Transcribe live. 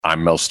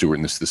I'm Mel Stewart,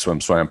 and this is the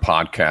Swim Swam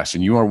podcast,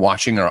 and you are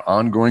watching our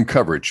ongoing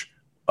coverage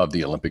of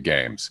the Olympic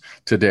Games.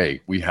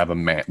 Today, we have the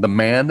myth,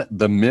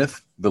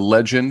 the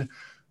legend.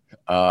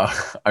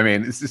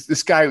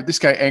 This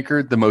guy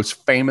anchored the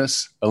most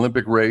famous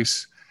Olympic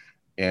race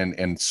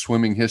in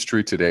swimming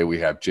history. Today, we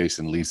have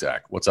Jason Lezak.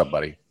 What's up,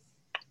 buddy?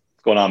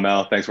 What's going on,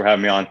 Mel? Thanks for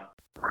having me on.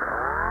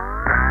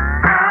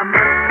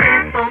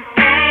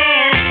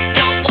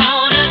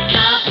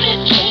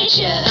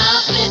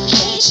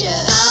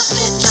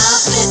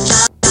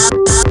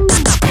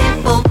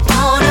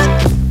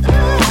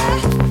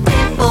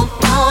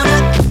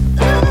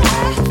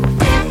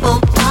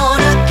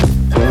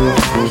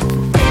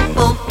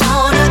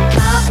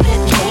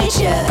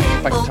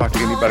 If I could talk to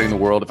anybody in the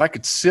world, if I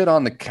could sit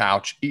on the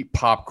couch, eat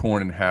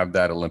popcorn, and have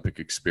that Olympic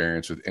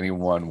experience with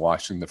anyone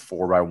watching the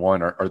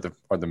 4x1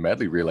 or the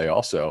medley relay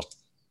also,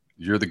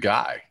 you're the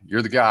guy.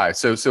 You're the guy.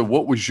 So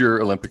what was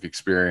your Olympic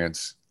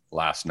experience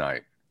last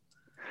night?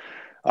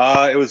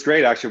 It was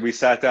great, actually. We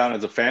sat down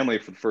as a family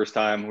for the first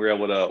time. We were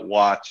able to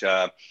watch.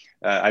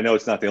 I know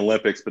it's not the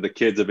Olympics, but the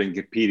kids have been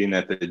competing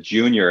at the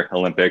Junior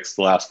Olympics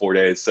the last 4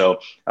 days. So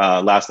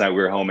last night we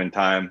were home in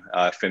time,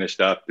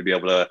 finished up to be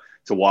able to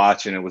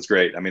watch, and it was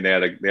great. I mean, they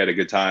had a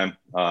good time.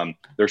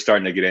 They're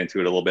starting to get into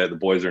it a little bit. The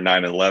boys are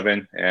 9 and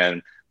 11,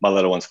 and my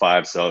little one's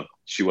 5, so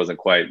she wasn't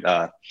quite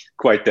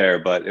there,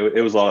 but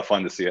it was a lot of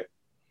fun to see it.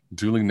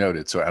 Duly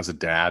noted. So as a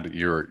dad,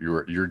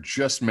 you're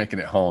just making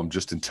it home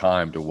just in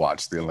time to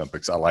watch the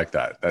Olympics. I like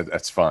that.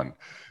 That's fun.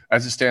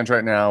 As it stands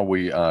right now,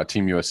 we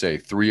Team USA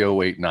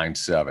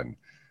 3:08.97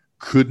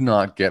 could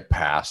not get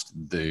past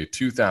the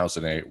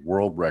 2008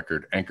 world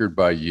record anchored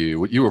by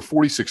you. You were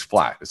 46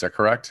 flat. Is that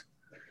correct?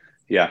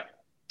 Yeah.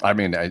 I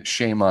mean,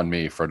 shame on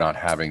me for not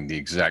having the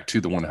exact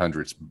to the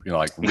 100s,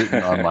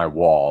 written on my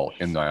wall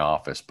in my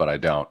office, but I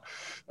don't.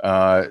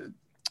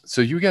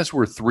 So you guys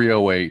were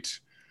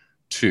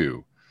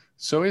 3:08.2.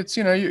 So it's,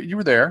 you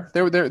were there.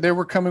 They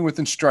were coming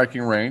within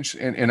striking range.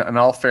 And in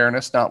all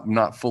fairness,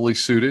 not fully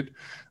suited.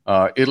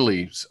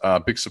 Italy's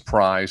big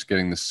surprise,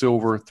 getting the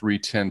silver,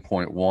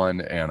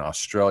 3:10.1, and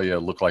Australia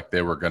looked like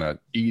they were going to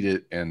eat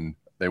it, and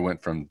they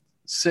went from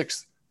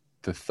 6th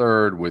to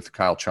 3rd with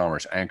Kyle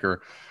Chalmers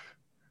anchor.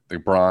 The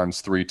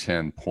bronze,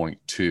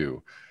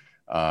 3:10.2.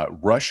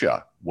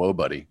 Russia, whoa,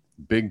 buddy,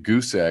 big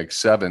goose egg,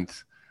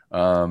 7th.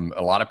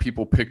 A lot of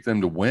people picked them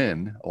to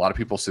win. A lot of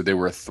people said they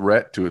were a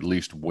threat to at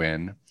least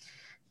win.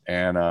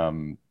 And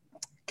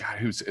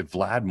who's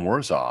Vlad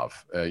Morozov?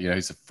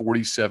 He's a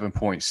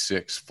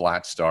 47.6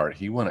 flat start.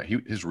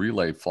 His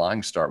relay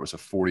flying start was a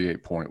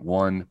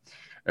 48.1.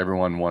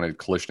 Everyone wanted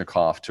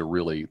Kalishnikov to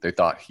really. They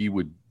thought he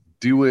would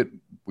do it.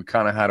 We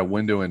kind of had a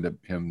window into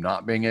him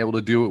not being able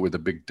to do it with a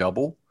big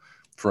double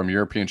from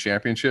European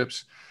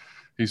Championships.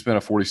 He's been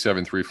a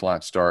 47.3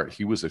 flat start.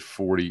 He was at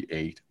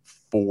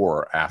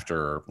 48.4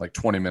 after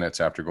 20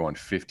 minutes after going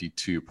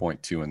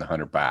 52.2 in the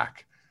 100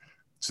 back.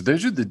 So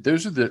those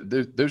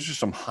are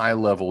some high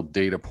level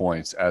data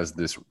points as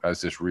this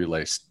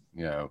relay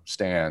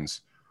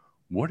stands.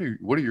 What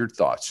are your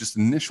thoughts? Just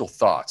initial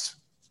thoughts.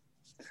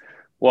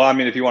 Well, I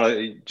mean, if you want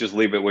to just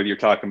leave it with you're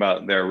talking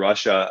about there,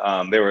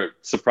 Russia, they were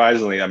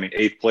surprisingly,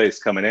 8th place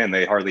coming in.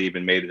 They hardly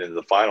even made it into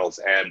the finals.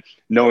 And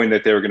knowing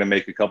that they were going to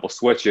make a couple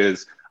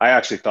switches, I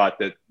actually thought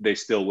that they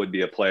still would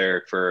be a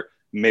player for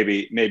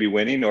maybe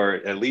winning or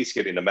at least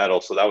getting a medal.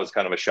 So that was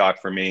kind of a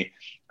shock for me.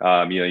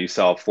 You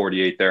saw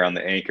 48 there on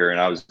the anchor, and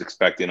I was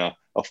expecting a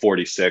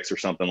 46 or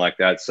something like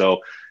that.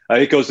 So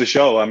it goes to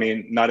show, I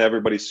mean, not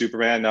everybody's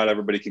Superman. Not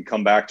everybody can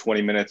come back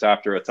 20 minutes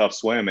after a tough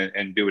swim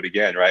and do it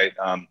again, right?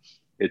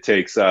 It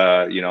takes,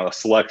 a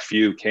select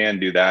few can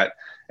do that.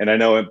 And I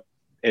know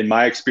in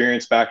my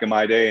experience back in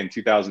my day in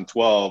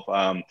 2012,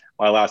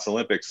 my last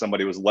Olympics,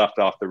 somebody was left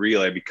off the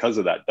relay because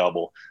of that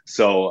double.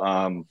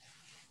 So,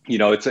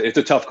 it's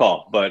a tough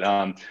call. But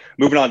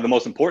moving on to the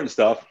most important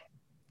stuff,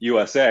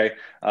 USA,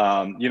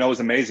 it was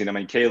amazing. I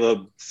mean,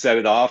 Caleb set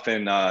it off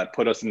and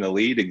put us in the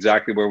lead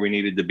exactly where we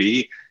needed to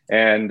be.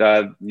 And,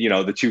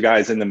 the two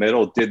guys in the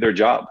middle did their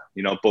job,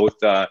 both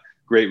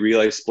great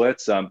relay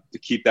splits to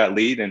keep that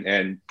lead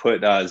and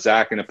put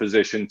Zach in a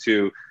position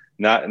to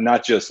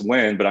not just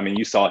win, but I mean,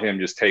 you saw him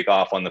just take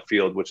off on the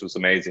field, which was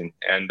amazing.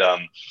 And,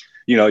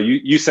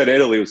 you said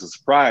Italy was a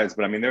surprise,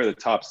 but I mean, they're the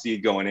top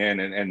seed going in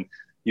and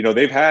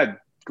they've had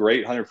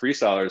great 100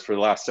 freestylers for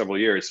the last several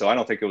years. So I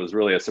don't think it was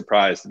really a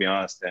surprise, to be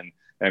honest. And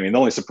I mean, the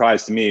only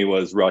surprise to me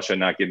was Russia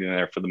not getting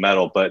there for the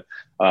medal, but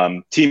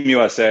Team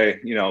USA,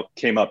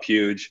 came up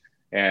huge.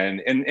 And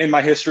in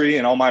my history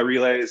and all my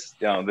relays,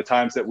 the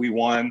times that we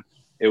won,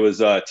 it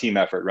was a team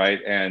effort, right?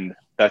 And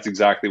that's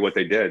exactly what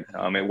they did.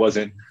 It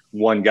wasn't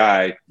one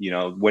guy,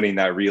 winning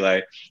that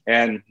relay.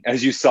 And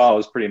as you saw, it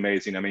was pretty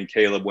amazing. I mean,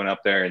 Caleb went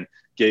up there and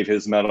gave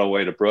his medal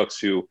away to Brooks,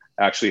 who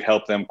actually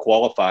helped them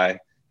qualify.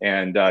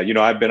 And,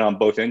 I've been on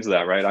both ends of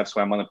that, right? I've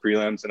swam on the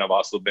prelims and I've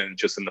also been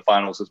just in the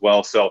finals as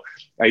well. So,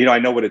 I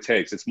know what it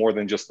takes. It's more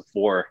than just the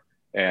floor.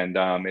 And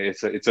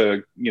it's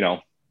a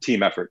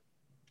team effort.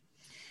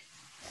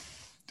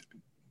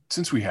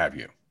 Since we have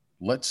you,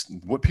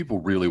 what people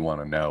really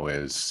want to know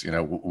is,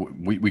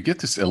 we get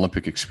this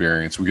Olympic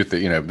experience. We get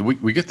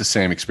we get the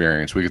same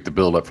experience. We get the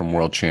build up from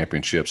world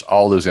championships,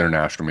 all those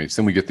international meets.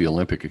 Then we get the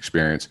Olympic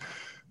experience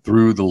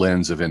through the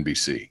lens of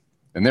NBC,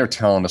 and they're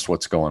telling us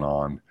what's going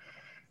on.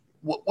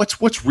 What's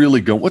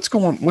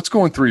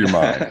going through your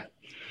mind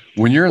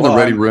when you're in the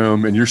ready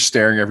room and you're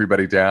staring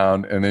everybody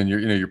down, and then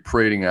you're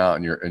parading out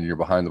and you're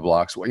behind the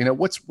blocks.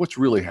 What's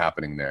really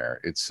happening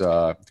there? It's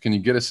can you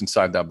get us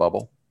inside that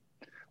bubble?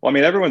 Well, I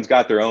mean, everyone's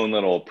got their own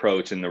little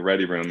approach in the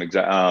ready room.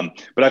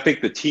 But I think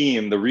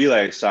the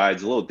relay side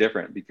is a little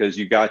different because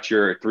you got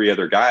your 3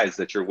 other guys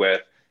that you're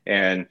with,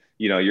 and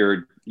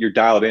you're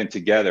dialed in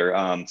together.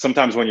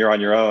 Sometimes when you're on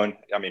your own,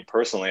 I mean,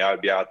 personally, I would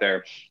be out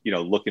there,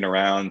 looking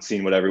around,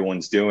 seeing what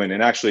everyone's doing,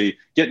 and actually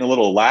getting a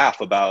little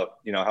laugh about,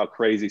 how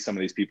crazy some of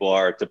these people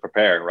are to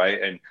prepare,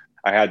 right? And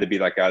I had to be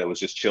that guy that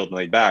was just chilled and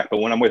laid back. But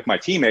when I'm with my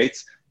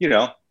teammates,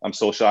 I'm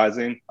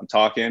socializing, I'm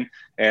talking.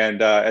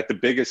 And at the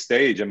biggest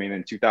stage, I mean,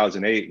 in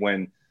 2008,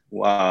 when,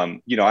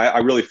 I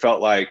really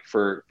felt like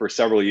for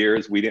several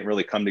years, we didn't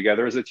really come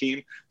together as a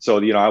team. So,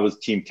 I was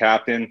team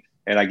captain,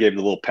 and I gave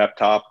the little pep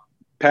talk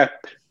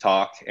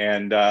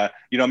and,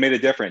 it made a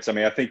difference. I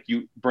mean, I think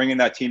you bringing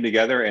that team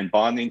together and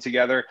bonding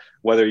together,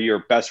 whether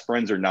you're best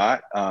friends or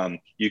not,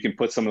 you can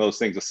put some of those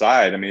things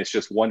aside. I mean, it's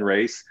just one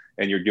race,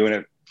 and you're doing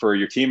it for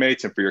your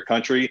teammates and for your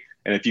country.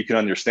 And if you can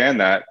understand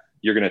that,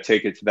 you're going to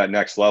take it to that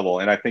next level.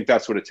 And I think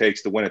that's what it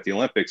takes to win at the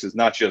Olympics, is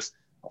not just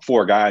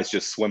 4 guys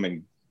just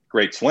swimming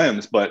great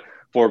swims, but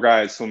 4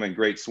 guys swimming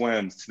great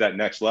swims to that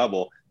next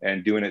level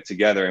and doing it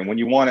together. And when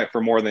you want it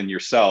for more than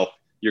yourself,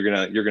 you're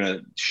going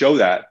to show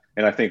that.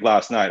 And I think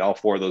last night, all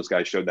 4 of those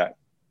guys showed that.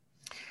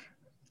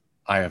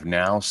 I have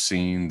now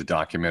seen the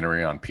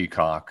documentary on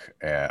Peacock,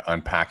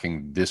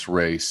 unpacking this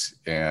race.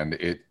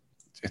 And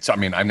I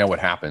mean, I know what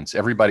happens.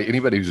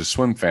 Anybody who's a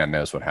swim fan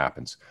knows what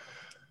happens.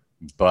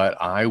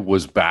 But I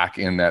was back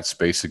in that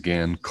space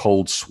again,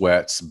 cold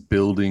sweats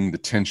building, the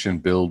tension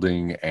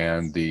building,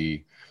 and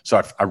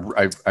so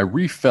I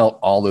refelt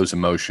all those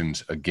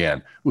emotions again.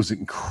 It was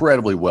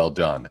incredibly well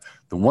done.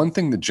 The one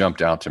thing that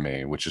jumped out to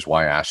me, which is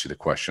why I asked you the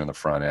question on the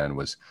front end,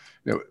 was,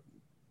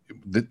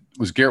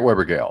 was Garrett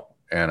Weber-Gale.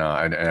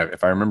 And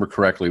if I remember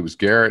correctly, it was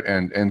Garrett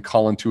and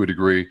Colin, to a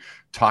degree,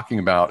 talking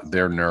about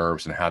their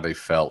nerves and how they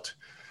felt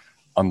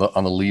on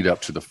the lead up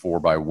to the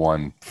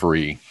 4x1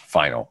 free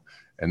final.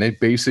 And they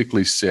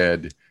basically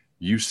said,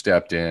 you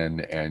stepped in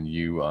and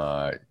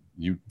you're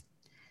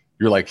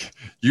like,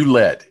 you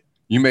led.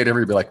 You made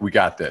everybody like, we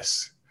got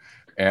this.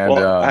 And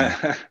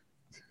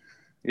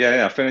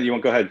yeah. Finish. You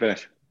want to go ahead and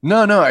finish?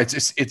 No.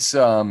 It's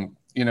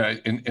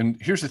and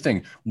here's the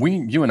thing.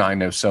 You and I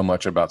know so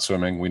much about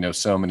swimming. We know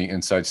so many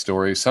inside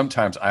stories.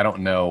 Sometimes I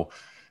don't know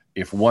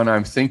if what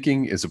I'm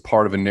thinking is a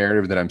part of a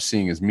narrative that I'm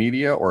seeing as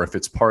media, or if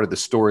it's part of the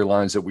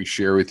storylines that we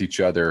share with each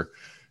other,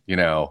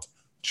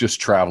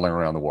 just traveling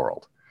around the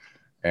world.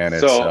 And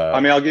I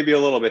mean, I'll give you a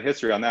little bit of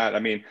history on that. I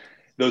mean,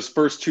 those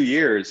first 2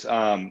 years,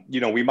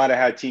 we might have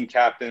had team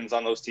captains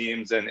on those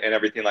teams and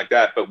everything like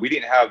that, but we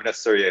didn't have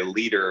necessarily a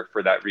leader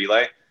for that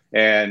relay.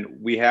 And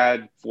we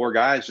had 4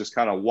 guys just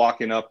kind of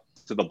walking up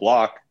to the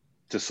block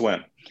to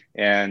swim.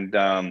 And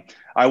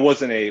I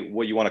wasn't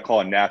what you want to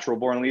call a natural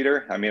born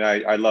leader. I mean,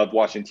 I loved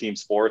watching team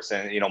sports,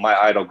 and, my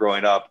idol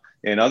growing up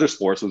in other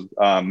sports was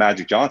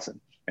Magic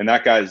Johnson. And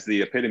that guy's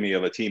the epitome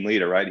of a team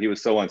leader, right? He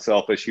was so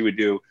unselfish. He would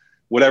do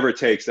whatever it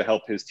takes to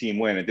help his team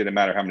win. It didn't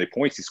matter how many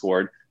points he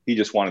scored. He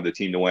just wanted the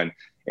team to win.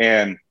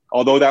 And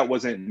although that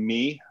wasn't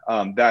me,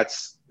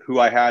 that's who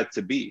I had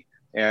to be.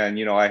 And,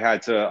 I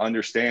had to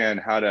understand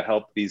how to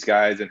help these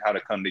guys and how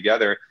to come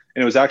together.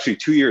 And it was actually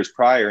 2 years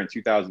prior, in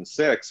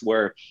 2006,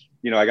 where,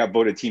 I got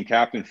voted team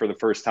captain for the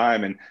first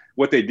time. And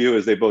what they do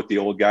is they vote the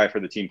old guy for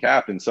the team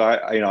captain. So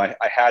I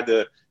had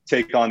to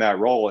take on that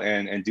role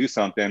and do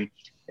something.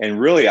 And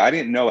really, I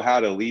didn't know how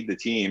to lead the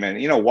team.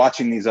 And,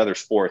 watching these other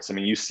sports, I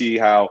mean, you see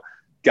how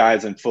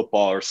guys in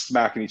football are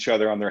smacking each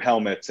other on their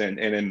helmets, and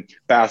in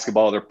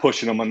basketball, they're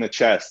pushing them on the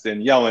chest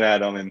and yelling at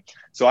them. And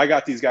so I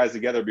got these guys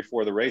together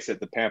before the race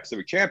at the Pan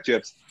Pacific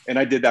Championships, and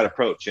I did that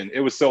approach. And it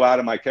was so out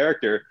of my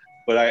character,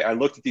 but I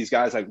looked at these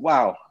guys like,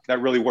 wow,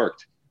 that really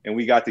worked. And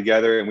we got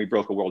together and we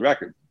broke a world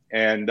record.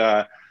 And,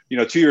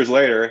 2 years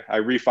later, I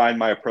refined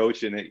my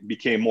approach, and it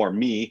became more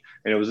me.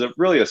 And it was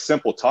really a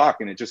simple talk,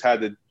 and it just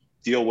had to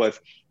deal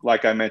with,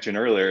 like I mentioned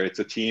earlier, it's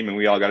a team and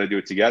we all got to do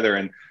it together.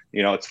 And,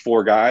 it's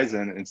 4 guys,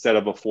 and instead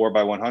of a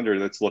 4x100,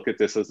 let's look at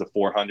this as a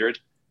 400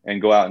 and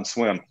go out and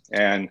swim.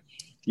 And,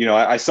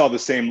 I saw the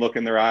same look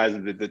in their eyes,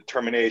 and the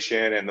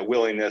determination and the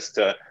willingness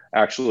to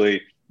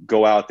actually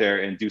go out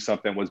there and do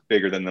something was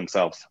bigger than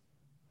themselves.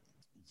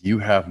 You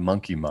have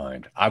monkey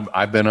mind.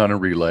 I've been on a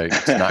relay.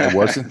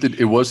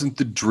 It wasn't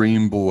the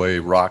dream boy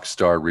rock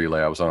star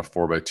relay. I was on a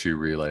 4x2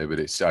 relay, but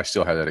I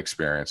still had that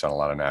experience on a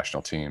lot of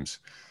national teams.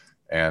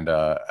 And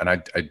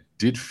I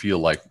did feel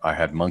like I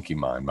had monkey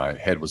mind. My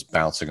head was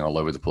bouncing all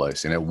over the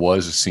place, and it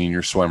was a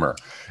senior swimmer.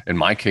 In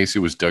my case, it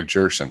was Doug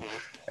Jerson,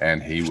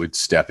 and he would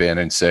step in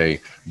and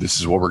say, "This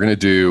is what we're going to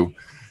do,"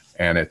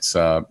 and it's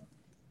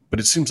but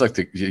it seems like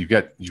you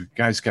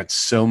guys got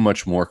so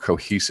much more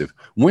cohesive.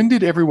 When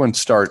did everyone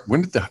start?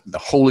 When did the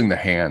holding the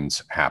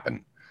hands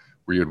happen,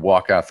 where you'd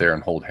walk out there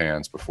and hold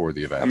hands before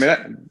the I event?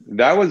 mean,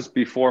 that was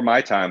before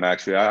my time,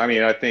 actually. I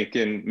mean, I think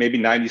in maybe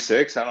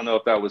 96, I don't know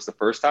if that was the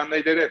first time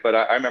they did it, but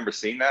I remember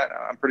seeing that,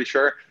 I'm pretty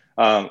sure.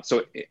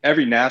 So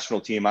every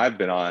national team I've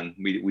been on,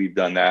 we've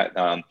done that.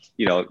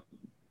 You know,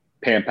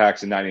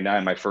 Unpacks in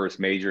 99, my first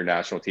major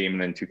national team,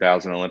 and then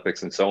 2000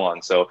 Olympics and so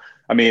on. So,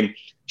 I mean,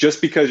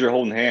 just because you're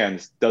holding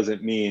hands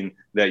doesn't mean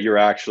that you're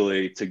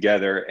actually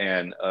together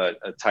and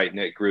a tight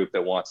knit group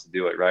that wants to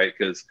do it, right?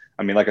 Because,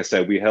 I mean, like I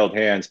said, we held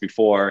hands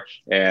before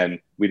and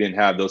we didn't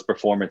have those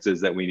performances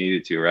that we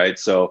needed to, right?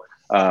 So,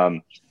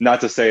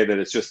 not to say that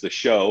it's just a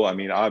show. I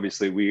mean,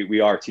 obviously,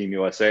 we are Team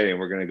USA and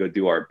we're going to go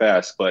do our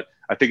best, but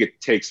I think it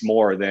takes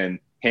more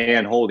than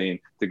hand holding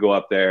to go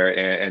up there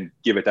and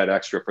give it that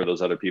extra for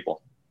those other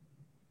people.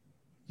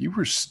 You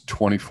were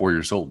 24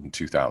 years old in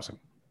 2000.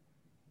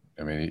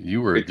 I mean,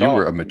 you were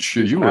a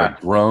mature, you were a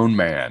grown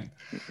man,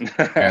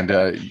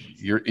 and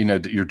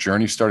your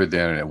journey started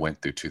then and it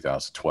went through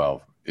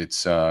 2012.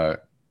 It's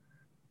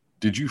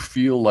did you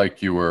feel like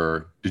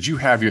did you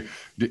have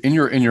in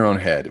your own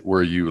head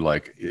where you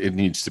like, it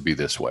needs to be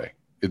this way,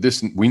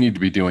 we need to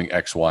be doing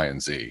X, Y,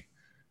 and Z,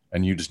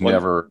 and you just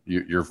never,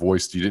 your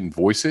voice, you didn't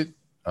voice it?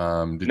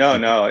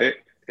 No,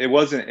 it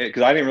wasn't,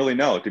 because I didn't really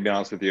know, to be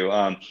honest with you.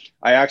 I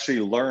actually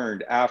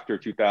learned after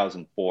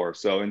 2004.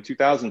 So in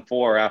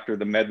 2004, after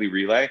the medley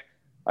relay,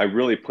 I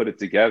really put it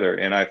together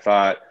and I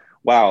thought,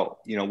 wow,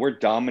 we're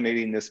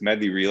dominating this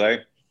medley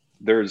relay.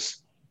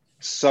 There's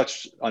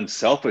such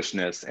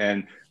unselfishness,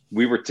 and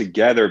we were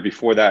together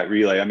before that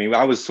relay. I mean,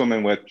 I was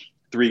swimming with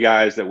 3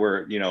 guys that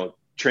were,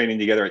 training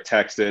together at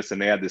Texas,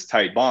 and they had this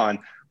tight bond.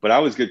 But I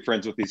was good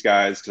friends with these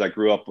guys because I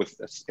grew up with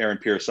Aaron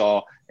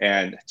Pearsall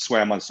and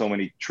swam on so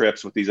many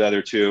trips with these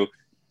other 2.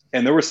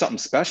 And there was something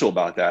special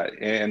about that.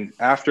 And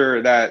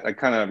after that, I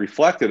kind of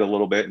reflected a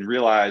little bit and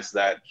realized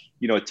that,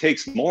 it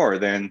takes more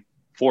than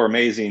 4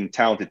 amazing,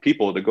 talented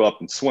people to go up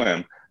and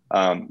swim.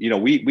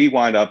 We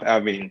wind up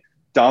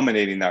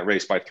dominating that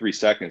race by 3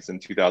 seconds in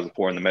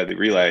 2004 in the medley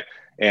relay.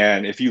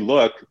 And if you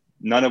look,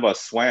 none of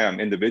us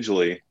swam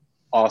individually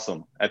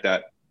awesome at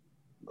that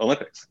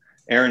Olympics.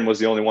 Aaron was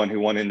the only one who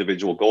won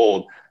individual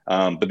gold,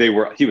 but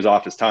he was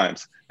off his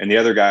times, and the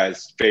other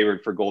guys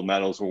favored for gold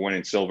medals were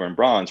winning silver and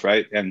bronze,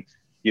 right? And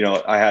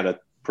I had a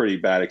pretty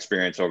bad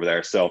experience over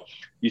there. So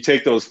you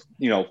take those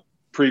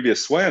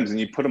previous swims and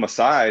you put them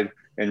aside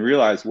and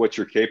realize what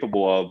you're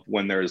capable of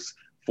when there's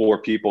 4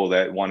 people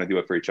that want to do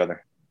it for each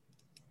other.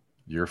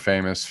 You're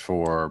famous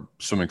for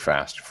swimming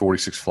fast,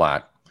 46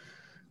 flat,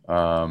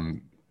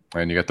 and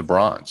you got the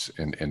bronze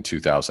in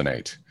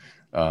 2008.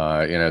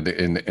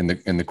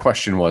 The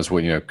question was,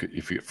 well,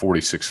 if you get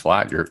 46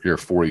 flat, you're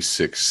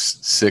 46,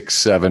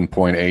 6,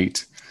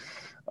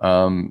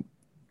 7.8.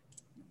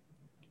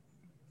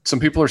 Some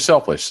people are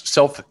selfless.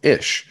 Some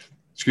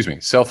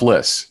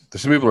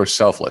people are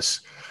selfless.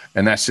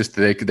 And that's just,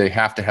 they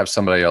have to have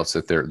somebody else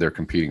that they're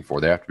competing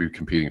for. They have to be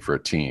competing for a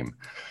team.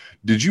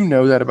 Did you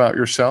know that about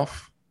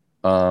yourself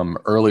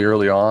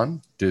early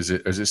on? Is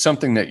it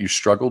something that you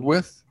struggled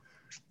with?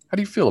 How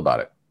do you feel about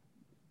it?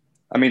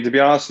 I mean, to be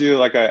honest with you,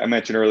 like I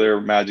mentioned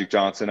earlier, Magic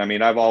Johnson, I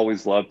mean, I've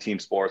always loved team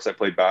sports. I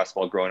played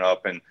basketball growing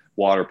up and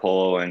water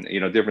polo and,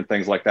 different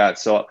things like that.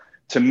 So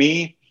to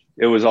me,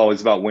 it was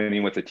always about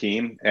winning with the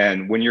team.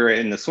 And when you're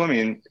in the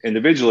swimming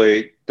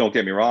individually, don't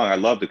get me wrong, I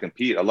love to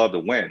compete. I love to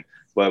win.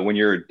 But when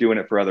you're doing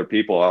it for other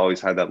people, I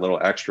always had that little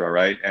extra,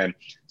 right? And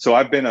so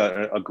I've been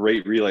a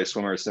great relay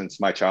swimmer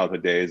since my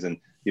childhood days and,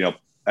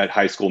 at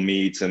high school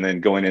meets and then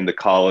going into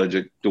college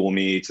at dual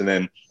meets and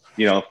then,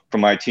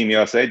 from my Team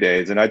USA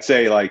days. And I'd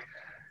say like,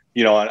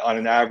 on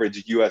an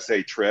average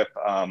USA trip,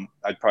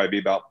 I'd probably be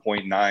about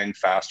 0.9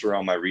 faster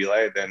on my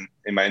relay than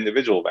in my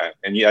individual event.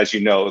 And as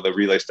you know, the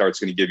relay start's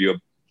going to give you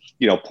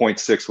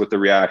 0.6 with the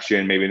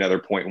reaction, maybe another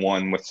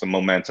 0.1 with some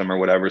momentum or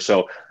whatever.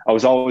 So I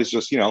was always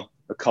just,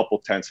 a couple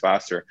tenths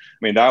faster.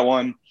 I mean, that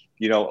one,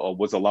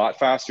 was a lot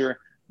faster.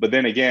 But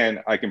then again,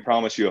 I can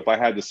promise you, if I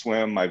had to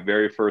swim my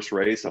very first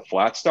race, a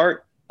flat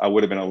start, I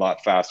would have been a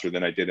lot faster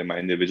than I did in my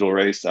individual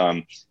race.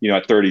 At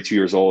 32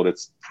 years old,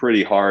 it's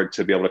pretty hard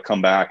to be able to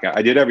come back.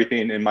 I did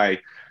everything in my,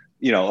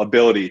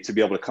 ability to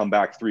be able to come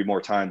back 3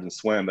 more times and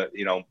swim, but,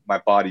 my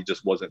body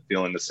just wasn't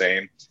feeling the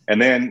same.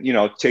 And then,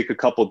 take a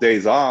couple of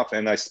days off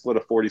and I split a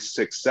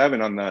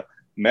 46.7 on the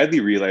medley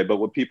relay. But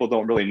what people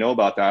don't really know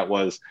about that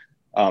was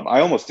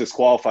I almost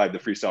disqualified the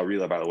freestyle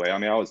relay, by the way. I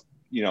mean, I was,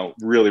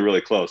 really,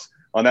 really close.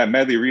 On that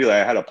medley relay,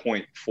 I had a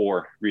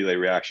 0.4 relay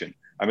reaction.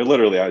 I mean,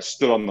 literally, I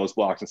stood on those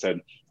blocks and said,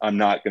 I'm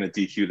not going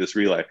to DQ this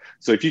relay.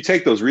 So if you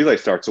take those relay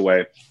starts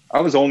away, I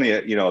was only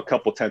at, a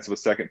couple tenths of a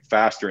second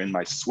faster in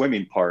my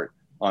swimming part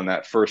on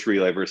that first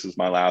relay versus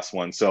my last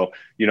one. So,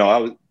 I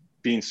was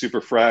being super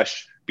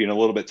fresh, being a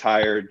little bit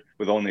tired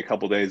with only a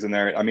couple days in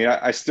there. I mean,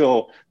 I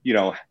still,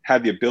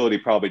 had the ability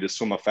probably to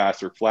swim a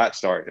faster flat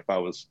start if I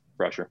was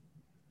fresher.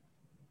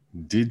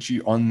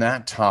 On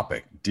that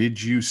topic,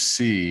 did you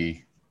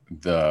see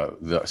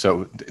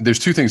so there's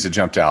two things that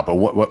jumped out, but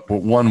what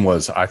one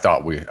was I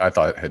thought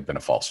it had been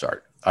a false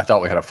start. I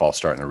thought we had a false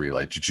start in the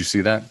relay. Did you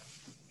see that?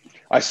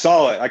 I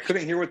saw it. I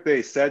couldn't hear what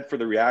they said for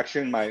the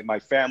reaction. My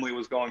family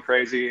was going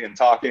crazy and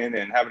talking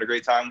and having a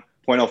great time.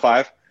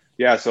 0.05.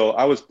 Yeah, so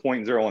I was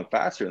 0.01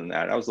 faster than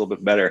that. I was a little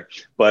bit better.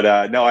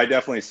 But no, I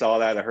definitely saw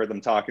that. I heard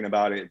them talking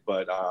about it.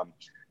 But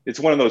it's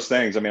one of those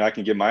things. I mean, I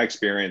can give my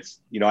experience.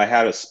 You know, I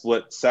had a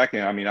split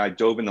second. I mean, I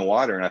dove in the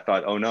water and I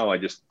thought, oh no, I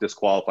just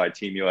disqualified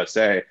Team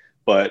USA.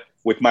 But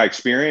with my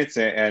experience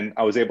and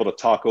I was able to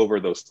talk over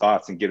those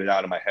thoughts and get it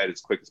out of my head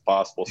as quick as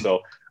possible.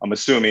 So I'm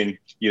assuming,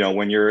 you know,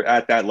 when you're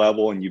at that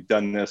level and you've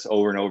done this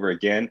over and over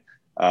again,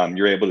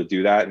 you're able to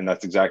do that. And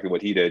that's exactly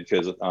what he did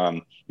because,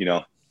 you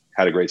know,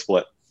 had a great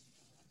split.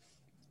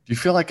 Do you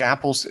feel like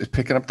Apple's is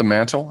picking up the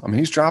mantle? I mean,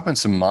 he's dropping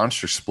some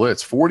monster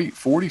splits.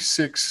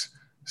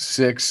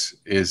 46.6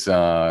 is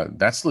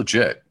that's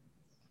legit.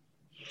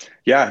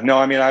 Yeah, no,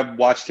 I mean, I've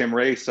watched him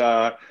race,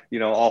 you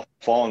know, all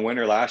fall and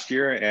winter last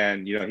year,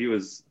 and you know, he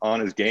was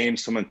on his game,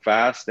 swimming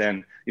fast,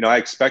 and you know, I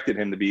expected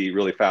him to be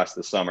really fast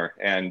this summer.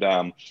 And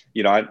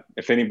you know,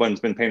 if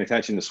anyone's been paying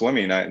attention to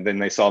swimming, then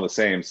they saw the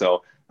same.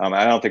 So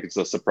I don't think it's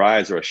a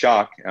surprise or a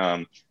shock.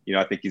 You know,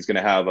 I think he's going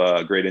to have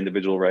a great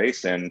individual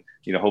race, and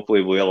you know,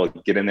 hopefully we'll be able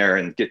to get in there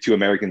and get two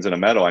Americans in a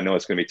medal. I know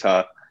it's going to be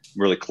tough,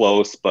 really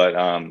close, but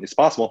it's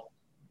possible.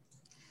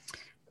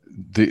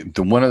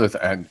 The one other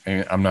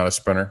thing, I'm not a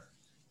sprinter.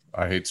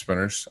 I hate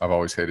sprinters. I've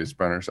always hated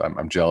sprinters.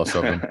 I'm jealous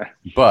of them.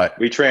 But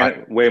we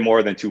train way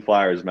more than two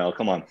flyers, Mel.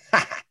 Come on.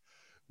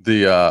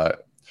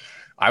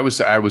 I was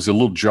a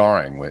little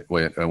jarring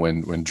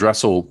when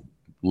Dressel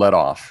led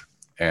off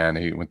and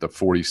he went to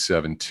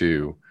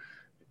 47.2.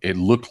 It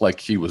looked like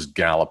he was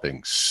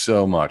galloping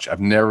so much. I've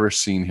never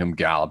seen him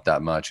gallop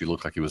that much. He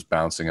looked like he was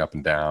bouncing up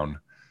and down.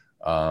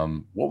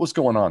 What was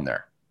going on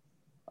there?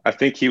 I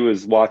think he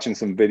was watching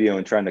some video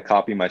and trying to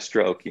copy my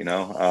stroke, you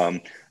know.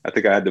 I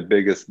think I had the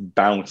biggest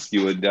bounce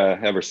you would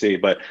ever see.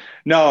 But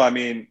no, I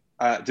mean,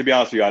 to be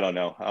honest with you, I don't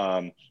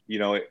know. You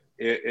know,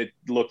 it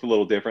looked a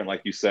little different,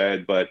 like you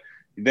said. But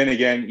then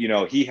again, you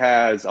know, he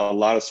has a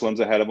lot of swims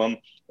ahead of him.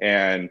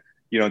 And,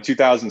 you know, in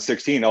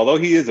 2016, although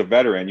he is a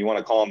veteran, you want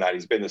to call him that,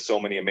 he's been to so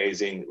many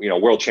amazing, you know,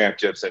 world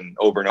championships and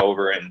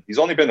over. And he's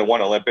only been to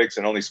one Olympics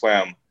and only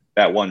swam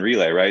that one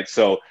relay, right?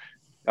 So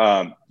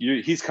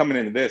he's coming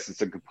into this,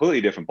 it's a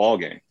completely different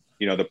ballgame.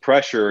 You know, the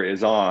pressure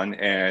is on,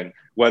 and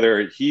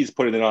whether he's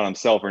putting it on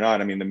himself or not,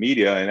 I mean, the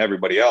media and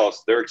everybody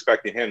else, they're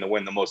expecting him to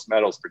win the most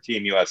medals for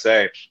Team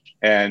USA.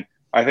 And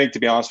I think, to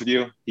be honest with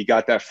you, he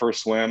got that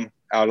first swim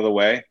out of the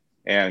way,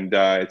 and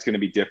it's going to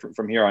be different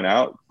from here on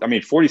out. I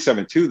mean,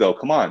 47.2 though,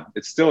 come on,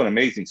 it's still an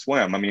amazing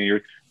swim. I mean,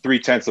 you're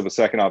 0.3 of a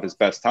second off his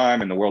best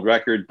time in the world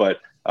record,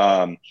 but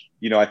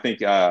you know, I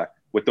think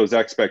with those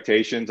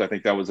expectations, I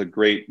think that was a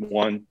great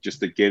one just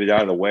to get it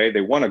out of the way.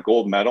 They won a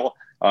gold medal.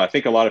 I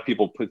think a lot of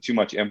people put too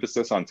much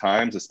emphasis on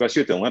times,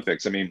 especially at the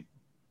Olympics. I mean,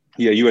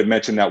 yeah, you had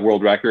mentioned that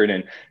world record,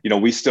 and, you know,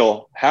 we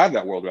still have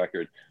that world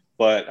record,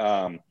 but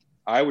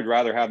I would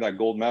rather have that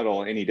gold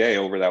medal any day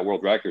over that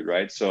world record,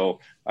 right?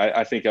 So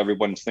I think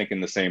everyone's thinking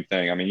the same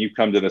thing. I mean, you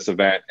come to this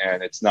event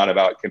and it's not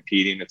about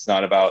competing. It's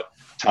not about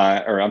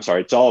time, or I'm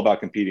sorry, it's all about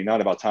competing,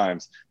 not about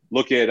times.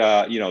 Look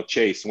at, you know,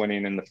 Chase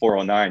winning in the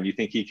 409. You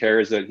think he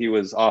cares that he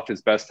was off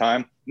his best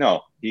time?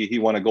 No, he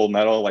won a gold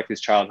medal, like his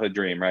childhood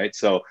dream, right?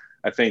 So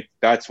I think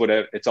that's what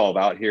it's all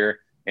about here.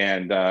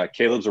 And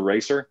Caleb's a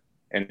racer,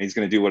 and he's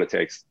going to do what it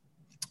takes.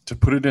 To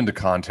put it into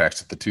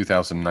context, at the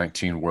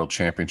 2019 World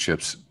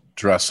Championships,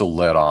 Dressel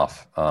led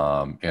off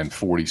in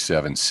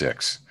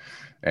 47.6.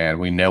 And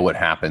we know what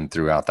happened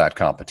throughout that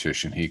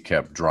competition. He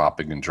kept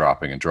dropping and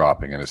dropping and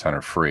dropping in his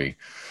 100 free.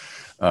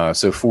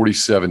 So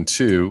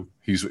 47.2.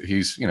 He's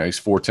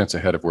 0.4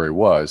 ahead of where he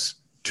was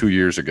 2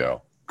 years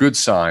ago. Good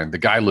sign. The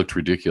guy looked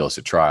ridiculous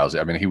at trials.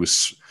 I mean, he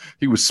was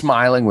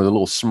smiling with a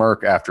little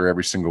smirk after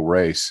every single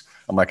race.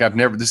 I'm like,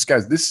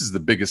 this is the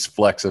biggest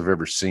flex I've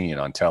ever seen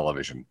on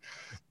television.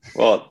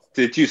 Well,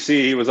 did you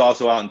see he was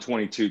also out in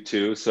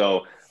 22.2?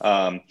 So,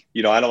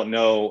 you know, I don't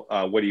know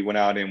what he went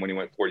out in when he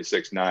went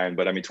 46.9,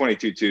 but I mean,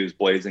 22.2 is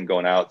blazing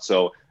going out.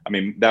 So, I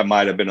mean, that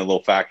might have been a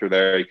little factor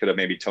there. He could have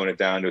maybe toned it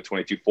down to a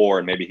 22.4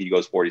 and maybe he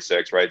goes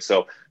 46, right?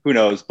 So who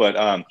knows?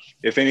 But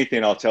if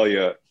anything, I'll tell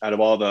you, out of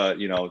all the,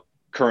 you know,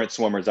 current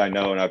swimmers I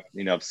know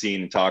and I've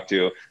seen and talked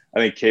to, I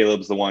think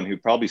Caleb's the one who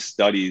probably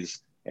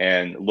studies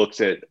and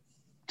looks at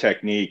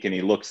technique, and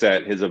he looks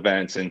at his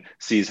events and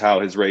sees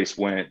how his race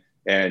went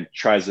and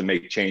tries to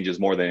make changes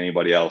more than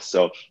anybody else.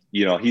 So,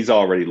 you know, he's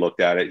already looked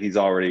at it. He's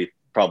already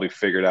probably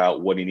figured out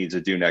what he needs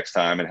to do next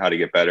time and how to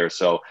get better.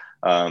 So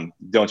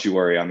don't you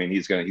worry. I mean,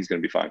 he's going to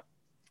be fine.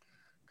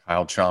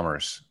 Kyle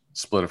Chalmers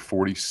split a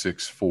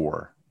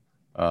 46.4.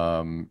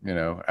 You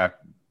know,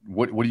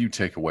 what do you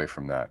take away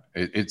from that?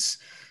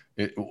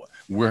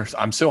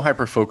 I'm so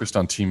hyper focused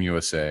on Team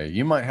USA.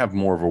 You might have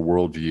more of a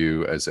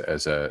worldview as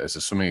a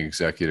swimming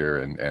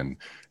executive and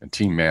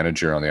team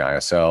manager on the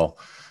ISL,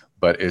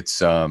 but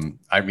it's I'm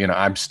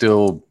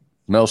still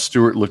Mel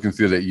Stewart looking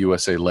through that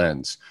USA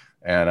lens,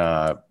 and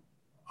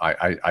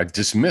I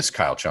dismiss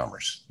Kyle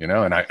Chalmers, you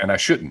know, and I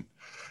shouldn't.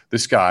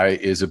 This guy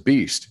is a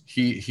beast.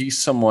 He's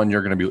someone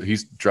you're going to be.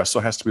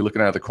 Dressel has to be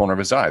looking out of the corner of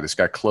his eye. This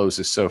guy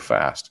closes so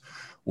fast.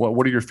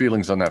 What are your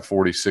feelings on that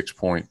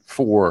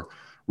 46.4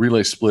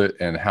 relay split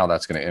and how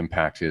that's going to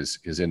impact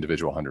his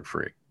individual 100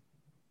 free?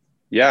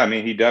 Yeah, I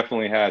mean, he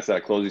definitely has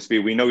that closing speed.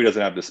 We know he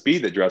doesn't have the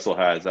speed that Dressel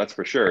has, that's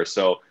for sure.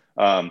 So,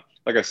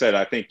 like I said,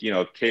 I think, you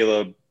know,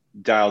 Caleb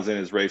dials in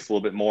his race a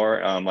little bit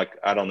more. Like,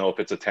 I don't know if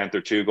it's a 10th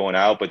or two going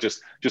out, but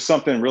just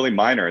something really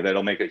minor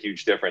that'll make a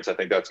huge difference. I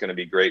think that's going to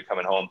be great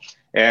coming home.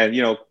 And,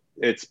 you know,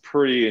 it's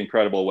pretty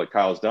incredible what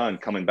Kyle's done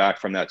coming back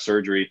from that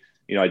surgery.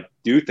 You know, I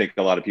do think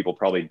a lot of people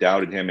probably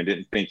doubted him and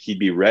didn't think he'd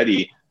be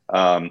ready.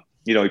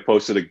 You know, he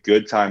posted a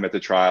good time at the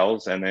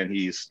trials, and then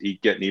he's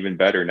getting even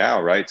better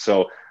now, right?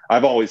 So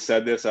I've always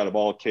said this, out of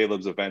all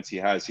Caleb's events he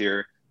has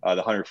here, the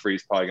 100 free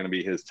is probably going to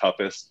be his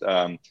toughest.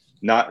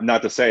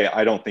 Not to say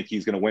I don't think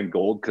he's going to win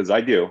gold, because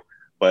I do,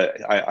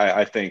 but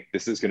I think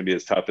this is going to be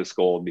his toughest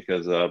gold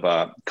because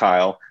of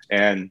Kyle.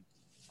 And,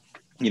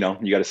 you know,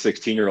 you got a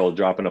 16-year-old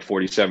dropping a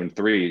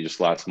 47.3 just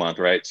last month,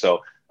 right?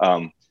 So,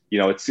 you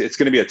know, it's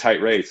going to be a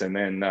tight race. And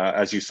then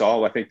as you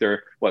saw, I think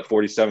they're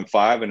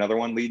 47.5, another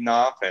one leading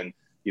off. And,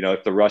 you know,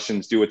 if the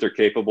Russians do what they're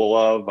capable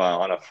of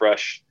on a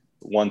fresh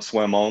one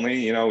swim only,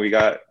 you know, we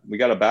got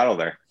a battle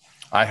there.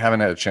 I haven't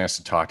had a chance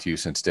to talk to you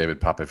since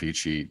David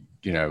Popovici,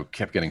 you know,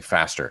 kept getting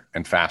faster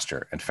and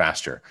faster and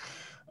faster.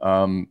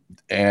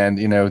 And,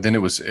 you know, then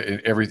it was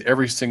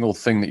every single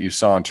thing that you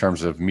saw in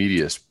terms of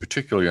media,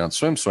 particularly on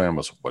SwimSwam,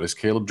 was what is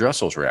Caleb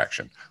Dressel's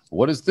reaction?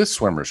 What is this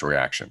swimmer's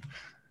reaction?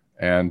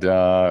 And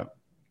well,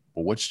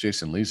 what's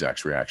Jason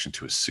Lezak's reaction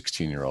to a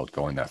 16-year-old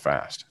going that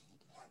fast?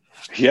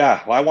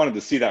 Yeah, well, I wanted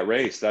to see that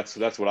race. That's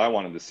what I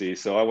wanted to see.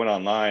 So I went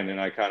online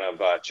and I kind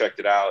of checked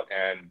it out.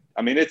 And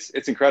I mean, it's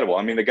incredible.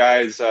 I mean, the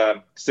guy's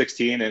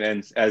 16,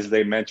 and as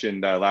they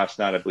mentioned last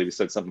night, I believe he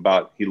said something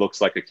about he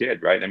looks like a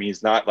kid, right? I mean,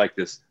 he's not like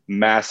this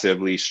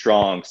massively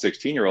strong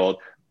 16-year-old,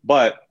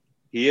 but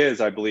he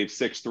is, I believe,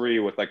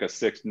 6'3" with like a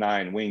 6'9"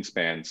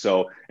 wingspan.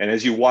 So, and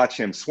as you watch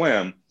him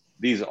swim,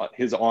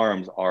 his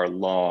arms are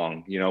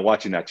long, you know,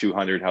 watching that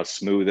 200, how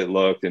smooth it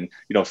looked. And,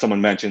 you know, someone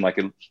mentioned like,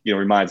 it, you know,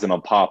 reminds them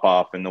of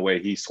Popoff and the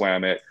way he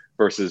swam it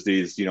versus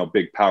these, you know,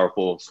 big,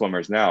 powerful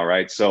swimmers now.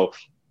 Right. So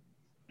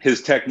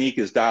his technique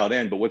is dialed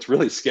in, but what's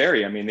really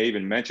scary, I mean, they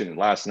even mentioned it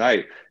last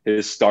night,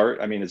 his start,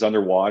 I mean, his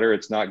underwater,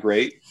 it's not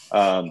great.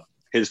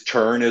 His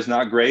turn is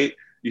not great.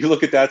 You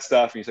look at that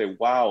stuff and you say,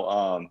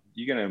 wow,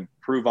 you're going to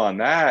improve on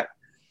that.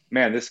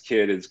 Man, this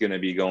kid is going to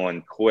be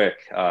going quick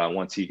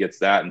once he gets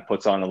that and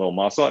puts on a little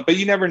muscle. But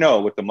you never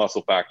know with the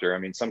muscle factor. I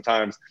mean,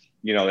 sometimes,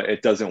 you know,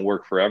 it doesn't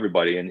work for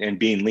everybody, and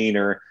being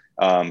leaner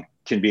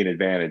can be an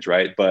advantage,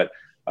 right? But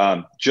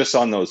just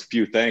on those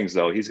few things,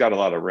 though, he's got a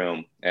lot of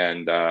room.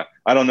 And I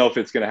don't know if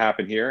it's going to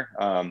happen here.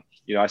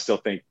 You know, I still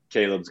think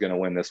Caleb's going to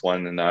win this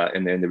one in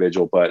the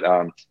individual, but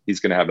he's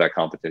going to have that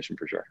competition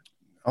for sure.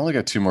 I only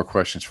got two more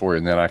questions for you,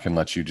 and then I can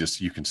let you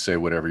you can say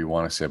whatever you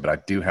want to say, but I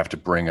do have to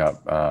bring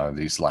up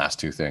these last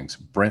two things.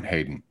 Brent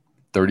Hayden,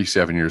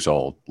 37 years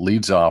old,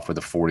 leads off with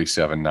a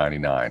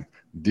 47.99.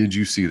 Did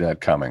you see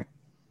that coming?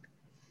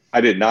 I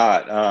did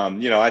not.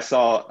 You know, I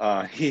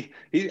saw he,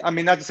 I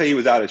mean, not to say he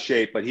was out of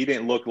shape, but he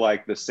didn't look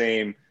like the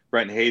same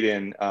Brent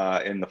Hayden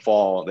in the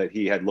fall that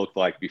he had looked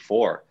like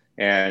before.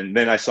 And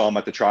then I saw him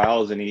at the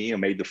trials, and he, you know,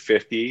 made the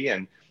 50.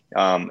 And,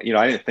 you know,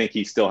 I didn't think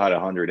he still had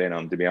 100 in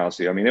him, to be honest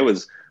with you. I mean, it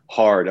was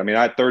hard. I mean,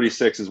 at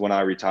 36 is when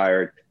I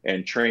retired,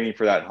 and training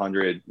for that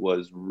 100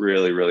 was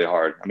really, really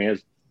hard. I mean, it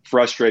was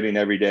frustrating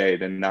every day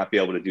to not be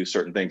able to do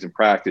certain things in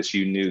practice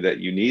you knew that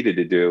you needed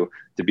to do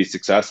to be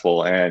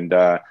successful. And,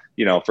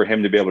 you know, for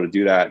him to be able to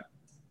do that,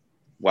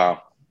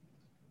 wow.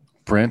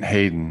 Brent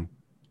Hayden,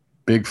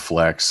 big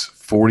flex,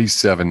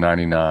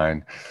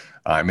 47.99.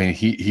 I mean,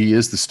 he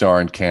is the star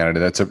in Canada.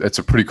 That's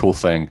a pretty cool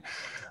thing.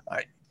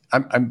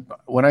 I'm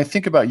when I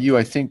think about you,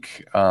 I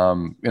think, you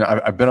know,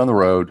 I've been on the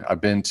road. I've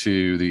been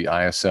to the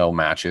ISL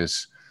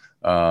matches.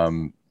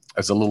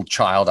 As a little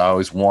child, I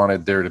always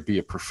wanted there to be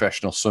a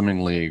professional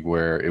swimming league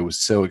where it was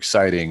so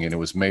exciting and it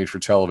was made for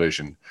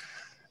television.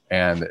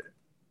 And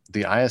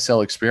the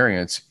ISL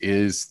experience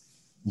is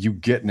you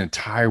get an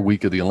entire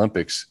week of the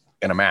Olympics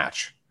in a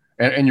match,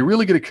 and you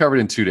really get it covered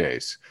in 2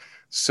 days.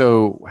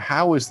 So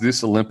how is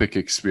this Olympic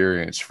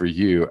experience for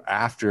you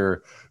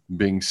after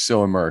being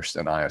so immersed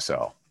in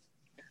ISL?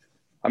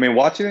 I mean,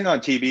 watching it on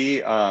TV,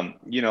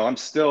 you know, I'm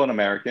still an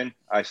American.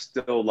 I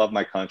still love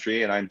my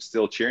country, and I'm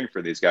still cheering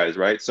for these guys,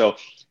 right? So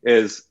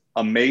as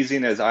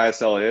amazing as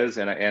ISL is,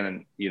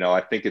 and you know,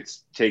 I think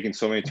it's taken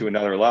so many to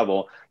another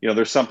level, you know,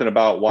 there's something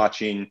about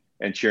watching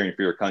and cheering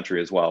for your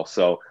country as well.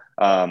 So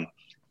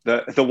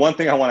the one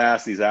thing I want to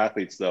ask these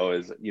athletes, though,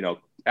 is, you know,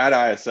 at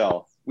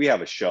ISL, we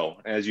have a show.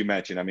 As you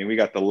mentioned, I mean, we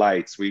got the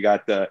lights, we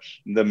got the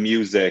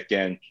music,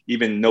 and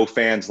even no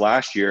fans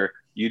last year.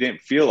 You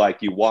didn't feel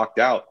like you walked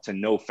out to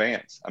no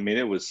fans. I mean,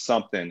 it was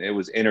something. It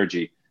was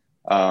energy.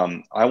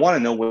 I want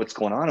to know what's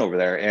going on over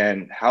there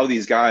and how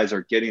these guys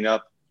are getting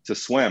up to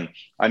swim.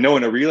 I know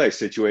in a relay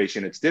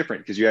situation, it's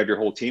different because you have your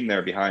whole team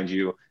there behind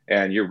you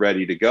and you're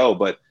ready to go.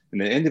 But in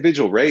the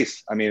individual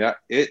race, I mean,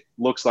 it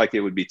looks like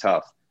it would be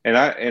tough. And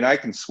I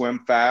can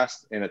swim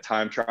fast in a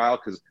time trial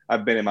because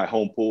I've been in my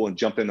home pool and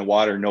jumped in the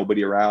water,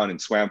 nobody around,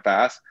 and swam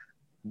fast,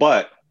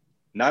 but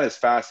not as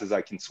fast as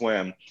I can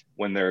swim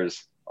when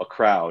there's a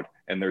crowd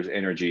and there's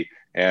energy.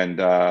 And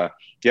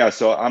yeah,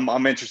 so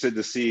I'm interested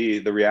to see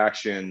the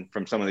reaction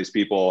from some of these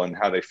people and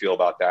how they feel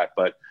about that.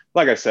 But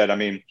like I said, I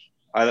mean,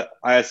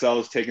 ISL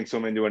is taking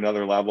swimming to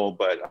another level,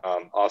 but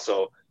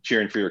also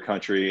cheering for your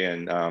country,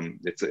 and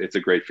it's a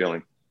great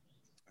feeling.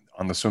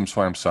 On the swim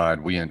swam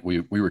side,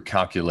 we were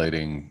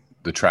calculating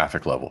the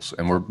traffic levels,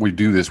 and we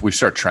do this. We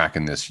start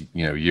tracking this,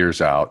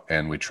 years out,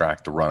 and we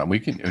track the run, and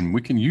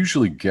we can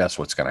usually guess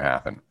what's going to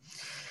happen.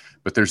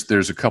 But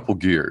there's a couple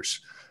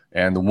gears,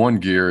 and the one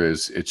gear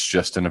is it's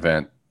just an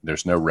event.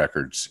 There's no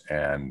records,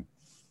 and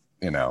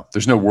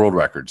there's no world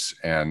records,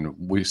 and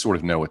we sort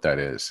of know what that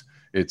is.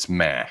 It's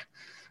meh.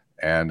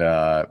 And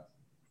I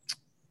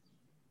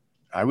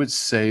would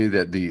say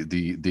that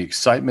the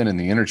excitement and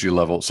the energy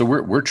level. So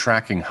we're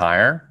tracking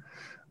higher,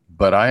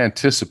 but I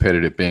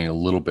anticipated it being a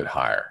little bit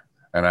higher,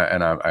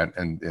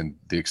 and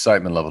the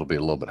excitement level will be a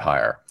little bit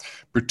higher.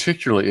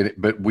 Particularly,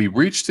 but we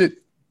reached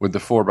it with the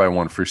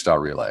 4x1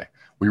 freestyle relay.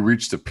 We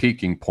reached a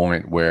peaking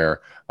point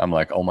where I'm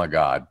like, oh my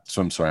God,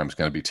 swim swam is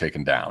going to be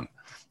taken down.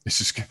 It's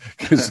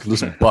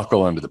just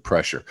buckle under the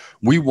pressure.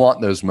 We want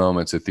those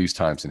moments at these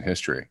times in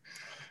history,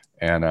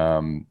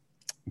 and.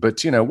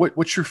 But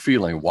what's your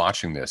feeling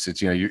watching this?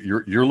 It's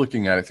you're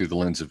looking at it through the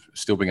lens of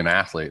still being an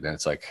athlete, and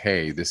it's like,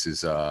 hey, this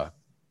is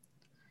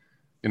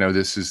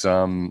there's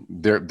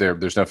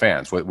no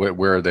fans.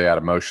 Where are they at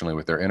emotionally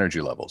with their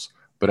energy levels?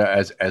 But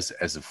as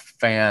a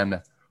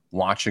fan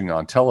watching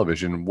on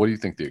television, what do you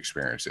think the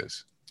experience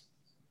is?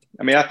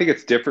 I mean, I think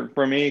it's different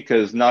for me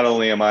because not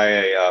only am I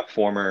a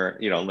former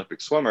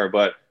Olympic swimmer,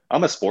 but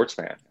I'm a sports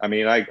fan. I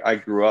mean, I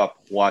grew up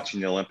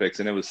watching the Olympics,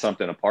 and it was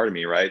something a part of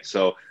me, right?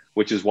 So.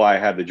 Which is why I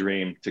had the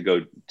dream to go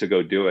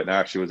do it. And I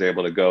actually was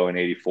able to go in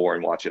 '84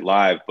 and watch it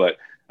live. But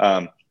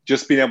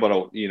just being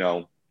able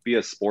to, be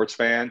a sports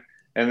fan,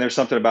 and there's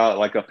something about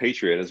like a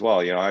patriot as well.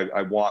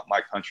 I want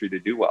my country to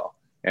do well,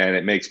 and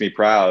it makes me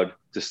proud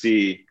to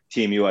see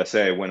Team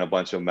USA win a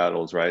bunch of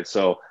medals, right?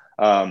 So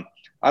I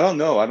don't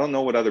know. I don't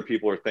know what other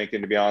people are thinking,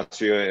 to be honest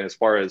with you. As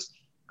far as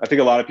I think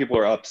a lot of people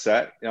are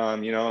upset,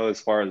 as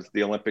far as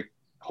the Olympic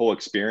whole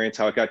experience,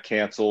 how it got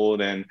canceled,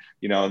 and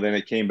then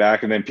it came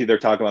back, and then they're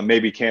talking about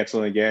maybe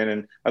canceling again.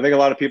 And I think a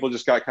lot of people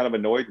just got kind of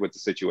annoyed with the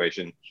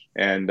situation,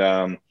 and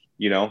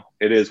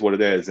it is what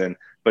it is.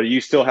 But you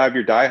still have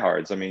your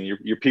diehards. I mean,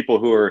 your people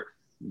who are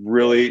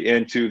really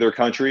into their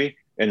country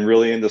and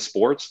really into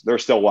sports, they're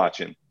still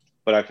watching.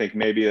 But I think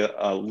maybe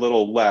a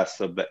little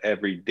less of the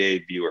everyday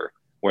viewer,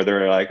 where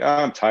they're like, oh,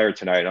 I'm tired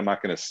tonight, I'm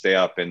not going to stay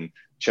up and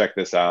check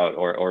this out,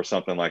 or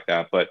something like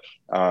that. But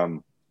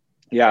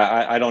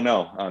yeah, I don't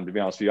know, to be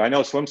honest with you. I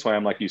know swim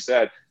swam, like you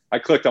said, I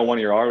clicked on one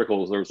of your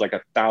articles. There was like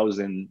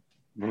 1,000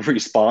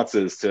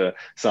 responses to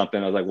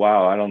something. I was like,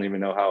 wow, I don't even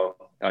know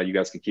how you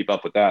guys can keep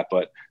up with that.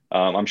 But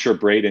I'm sure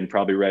Braden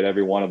probably read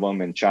every one of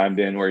them and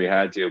chimed in where he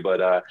had to.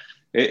 But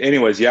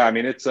anyways, yeah, I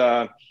mean, it's,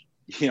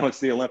 it's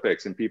the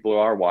Olympics and people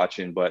are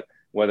watching. But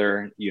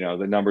whether,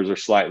 the numbers are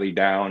slightly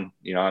down,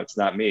 it's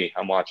not me.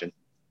 I'm watching.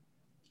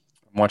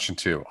 I'm watching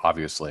too,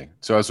 obviously.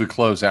 So as we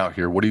close out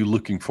here, what are you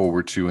looking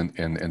forward to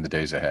in the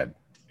days ahead?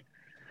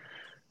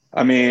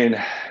 I mean,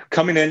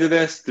 coming into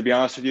this, to be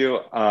honest with you,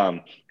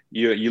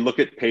 you look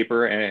at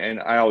paper,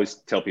 and I always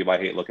tell people I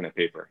hate looking at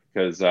paper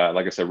because,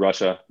 like I said,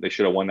 Russia, they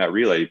should have won that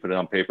relay. You put it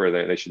on paper,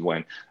 they should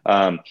win.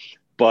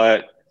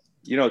 But,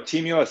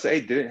 Team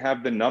USA didn't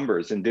have the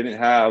numbers and didn't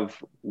have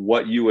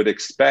what you would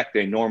expect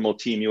a normal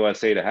Team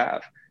USA to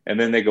have. And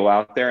then they go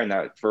out there in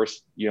that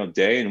first,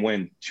 day and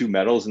win 2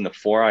 medals in the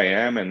 4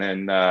 IM, and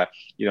then,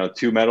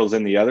 2 medals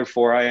in the other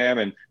 4 IM.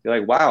 And you're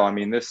like, wow, I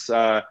mean, this,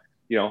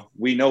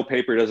 we know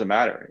paper doesn't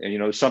matter.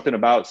 And, there's something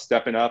about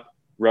stepping up,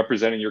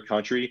 representing your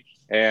country,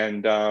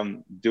 and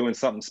doing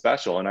something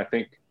special. And I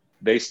think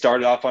they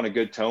started off on a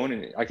good tone,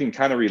 and I can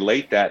kind of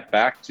relate that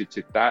back to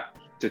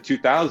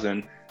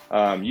 2000.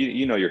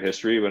 You know your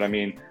history, but I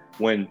mean,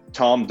 when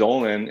Tom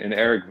Dolan and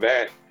Eric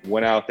Vett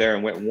went out there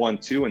and went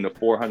 1-2 in the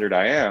 400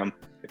 IM,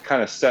 it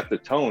kind of set the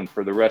tone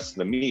for the rest of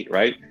the meet,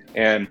 right?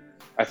 And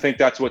I think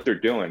that's what they're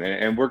doing.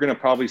 And we're going to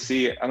probably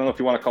see, I don't know if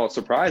you want to call it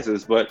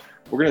surprises, but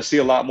we're going to see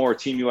a lot more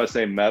Team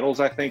USA medals,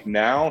 I think,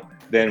 now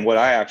than what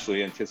I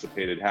actually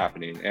anticipated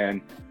happening.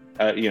 And,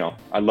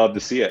 I love to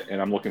see it,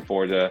 and I'm looking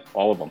forward to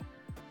all of them.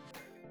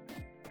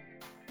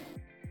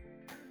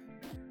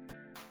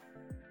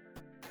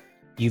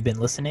 You've been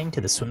listening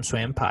to the Swim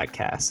Swam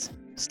Podcast.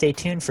 Stay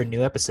tuned for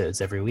new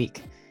episodes every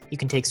week. You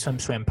can take Swim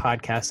Swam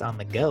Podcast on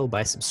the go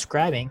by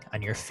subscribing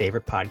on your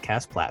favorite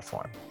podcast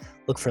platform.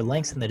 Look for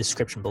links in the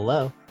description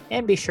below,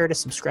 and be sure to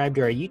subscribe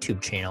to our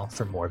YouTube channel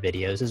for more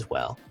videos as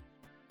well.